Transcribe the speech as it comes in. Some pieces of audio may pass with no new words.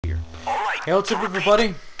Hey, what's up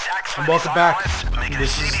everybody, and welcome back.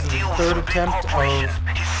 This is the third attempt of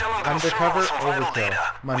Undercover Overkill.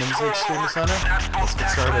 My name is the Extremist Hunter. Let's get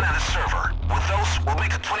started. With those, we'll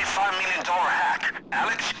make a $25 million hack.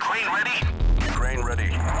 Alex, crane ready? Crane ready.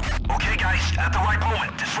 Okay guys, at the right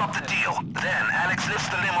moment, disrupt the deal. Then, Alex lifts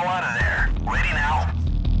the limo out of there. Ready now?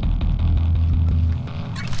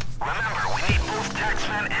 Remember, we need both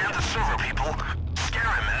Taxman and the server people. Scare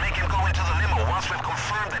him and make him go into the limo once we've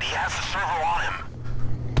confirmed that he has the server on him.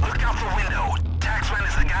 Look out the window. Taxman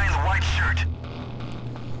is the guy in the white shirt.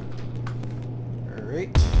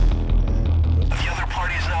 Alright. The other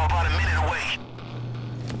party is now about a minute away.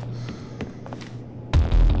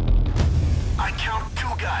 I count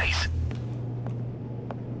 2 guys.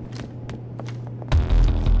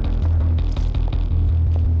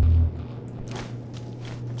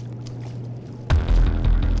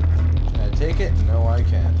 Can I take it? No, I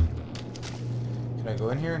can't. Can I go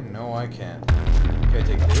in here? No, I can't. Can I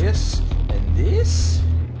take this? And this?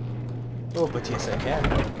 Oh, but yes, I can.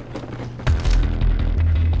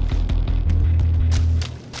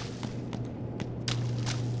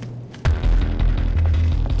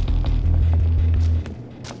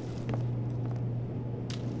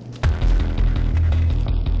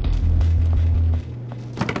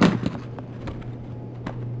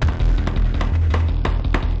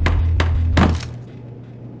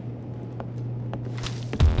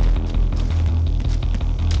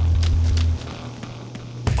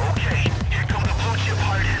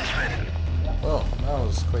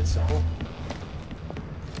 Quite simple.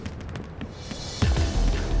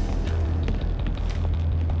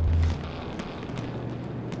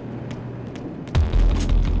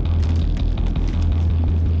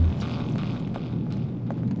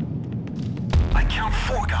 I count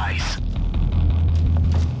 4 guys.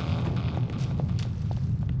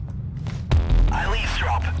 I'll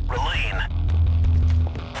eavesdrop. Relaying.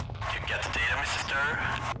 You get the data, Mrs. Durr?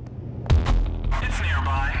 It's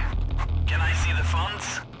nearby. Can I see the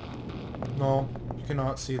funds? No, you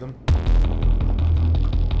cannot see them.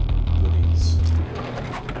 Goodies.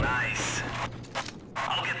 Nice.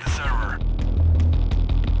 I'll get the server.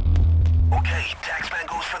 Okay, Taxman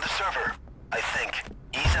goes for the server. I think.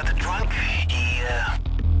 He's at the trunk.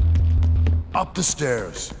 Up the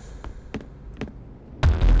stairs.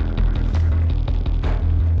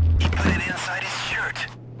 He put it inside his shirt.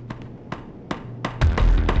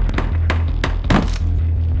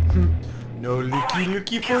 No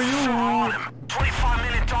looky for you. On him. $25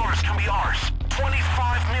 million can be ours.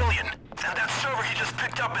 25 million. And that server he just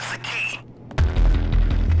picked up is the key.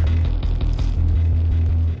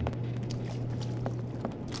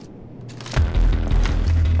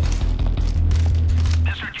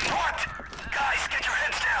 What? Guys, get your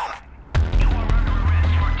heads down.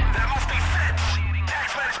 There must be feds.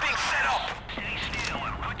 Taxman is being set up. Stay still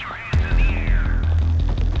and put your hands in the air.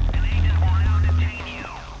 An agent will now detain you.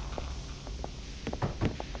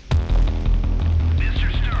 Mr.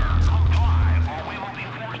 Stir, comply or we will be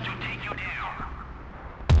forced to take you down.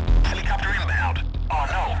 Helicopter inbound. Oh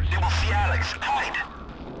no, they will see Alex. Hide.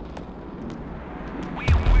 We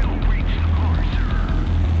will reach the car, sir.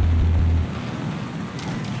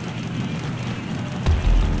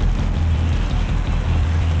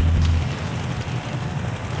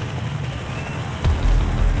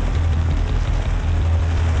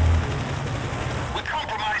 We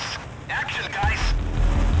compromise. Action, guys.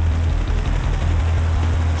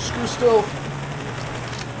 Screw stealth.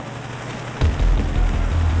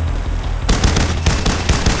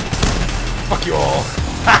 Fuck you all.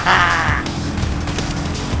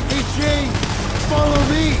 Hey, Jane, follow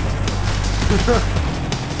me.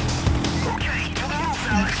 Okay, to the roof,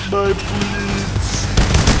 Alex. My pleats.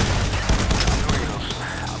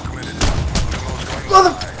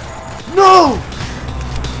 Mother... No!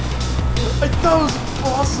 I thought it was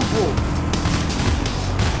impossible.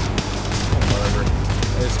 Oh, whatever.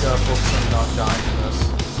 I just gotta focus on not dying in this.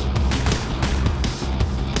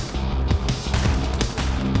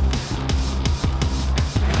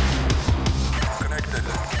 Connected.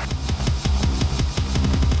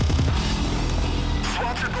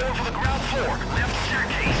 SWATs are going for the ground floor. Left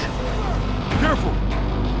staircase. Careful.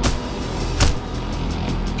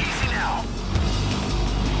 Easy now.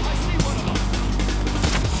 I see one of them.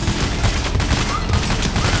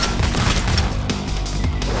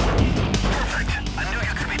 Perfect. I knew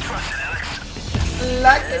you could be trusted, Alex.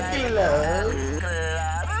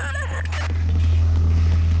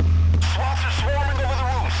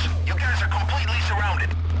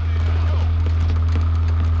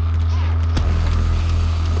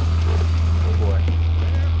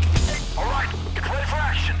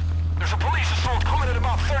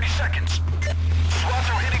 seconds. SWATs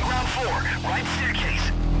are hitting ground floor. Right staircase.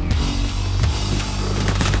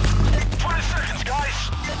 20 seconds, guys.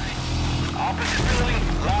 Opposite building.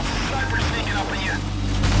 Lots of snipers sneaking up on you.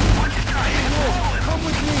 Watch it, guys. Come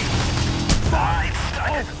with me! It's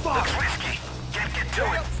started. Oh, fuck. Looks risky. Get to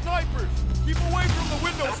it. Snipers! Keep away from the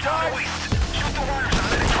windows, No time to waste. Shoot the wires and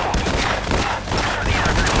let it drop. Sure the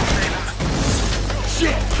air will save him.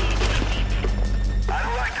 Shit! I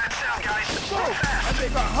don't like that sound, guys. Move fast. And they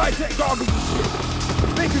got high-tech goggles and shit!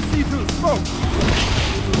 They can see through the smoke!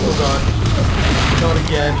 Hold on. Not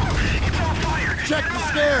again. It's on fire. Check the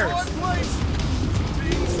stairs!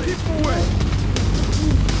 Keep away!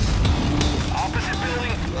 Opposite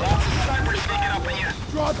building. Lots of snipers sneaking up on you.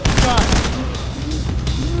 Draw the gun!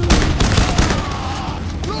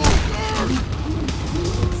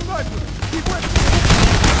 Sniper! Keep with me!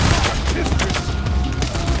 History!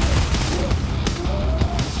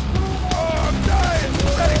 Oh, I'm dying!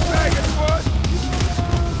 Ready, faggot, what?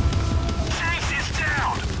 Tanks is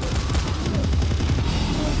down.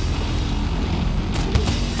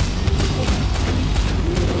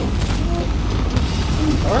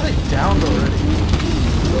 Are they downed already?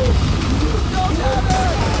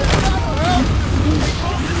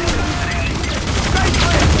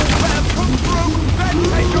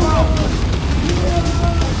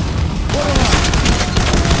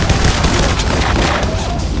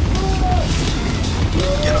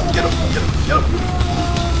 Get him, get him, get him, get him.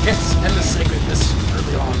 Yes, end the segment this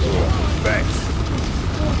early on. Thanks.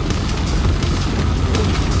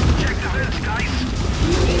 Check the vents, guys.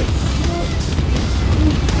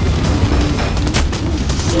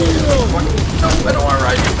 No, I don't want to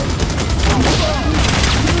ride you.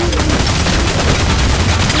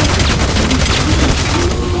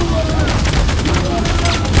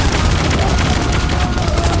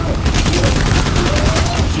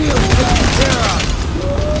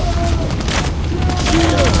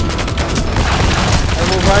 I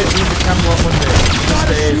will ride you to Camelot one day. This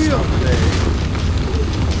day is not the day.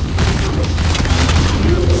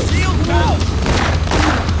 Shield out!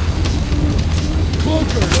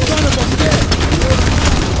 Cloaker, son of a bitch!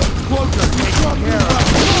 Cloaker, drop here!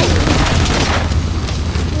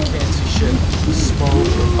 Can't see shit.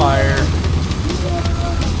 Smoke, fire.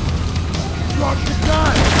 Drop the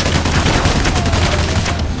gun!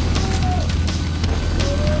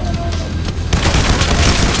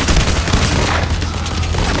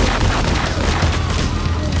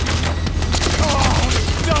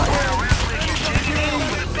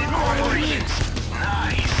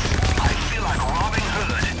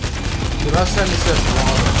 The last time he said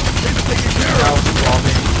robbing. Now it's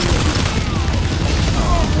robbing.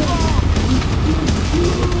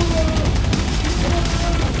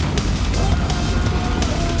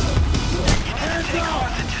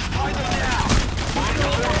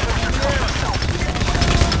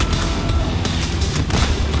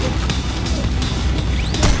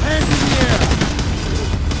 Hands in the air!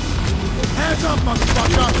 Hands up,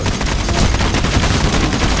 motherfucker!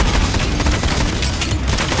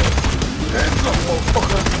 Hands up,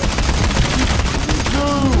 motherfucker. No!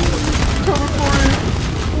 Coming for you!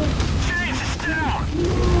 Jesus down!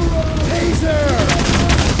 Taser!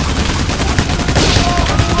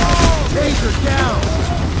 Taser down!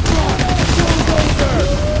 Bulldozer!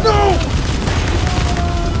 No!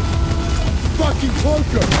 Fucking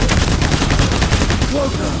Cloaker!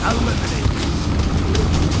 Cloaker, eliminate!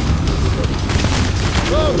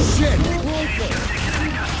 Oh shit! Cloaker!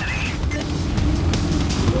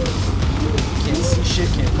 Can't see shit,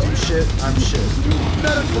 can't do shit, I'm shit.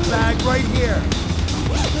 Medical bag right here!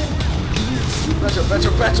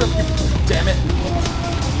 Batch up, damn it.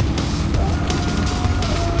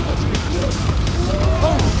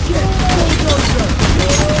 Oh shit! Bulldozer!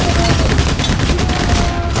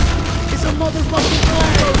 It's a motherfucking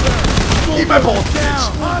bulldozer! Eat my balls,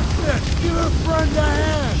 Down! bitch. Hostage! Give a friend a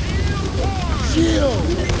hand! Shield!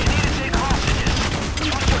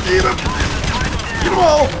 Eat him. Eat them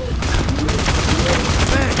all.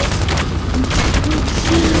 Thanks!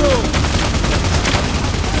 Shield!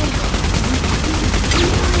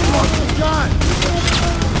 Drop the gun!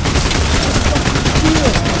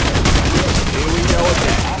 Shield! Here we go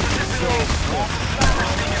again.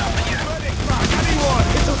 Anyone!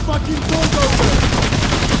 It's a fucking bulldozer!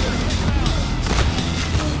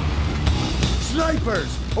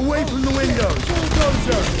 Snipers! Away from the windows!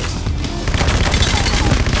 Bulldozer!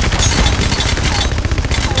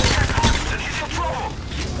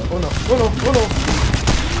 Oh no, oh no, oh no.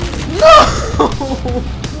 No!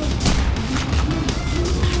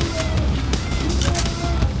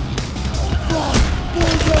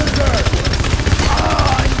 Bulldozer!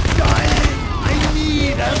 Ah, I'm dying! I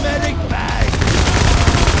need a medic!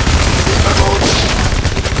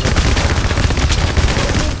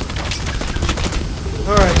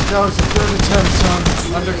 Alright, that was the third attempt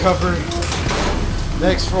on Undercover.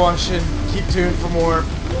 Thanks for watching. Keep tuned for more.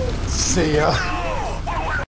 See ya.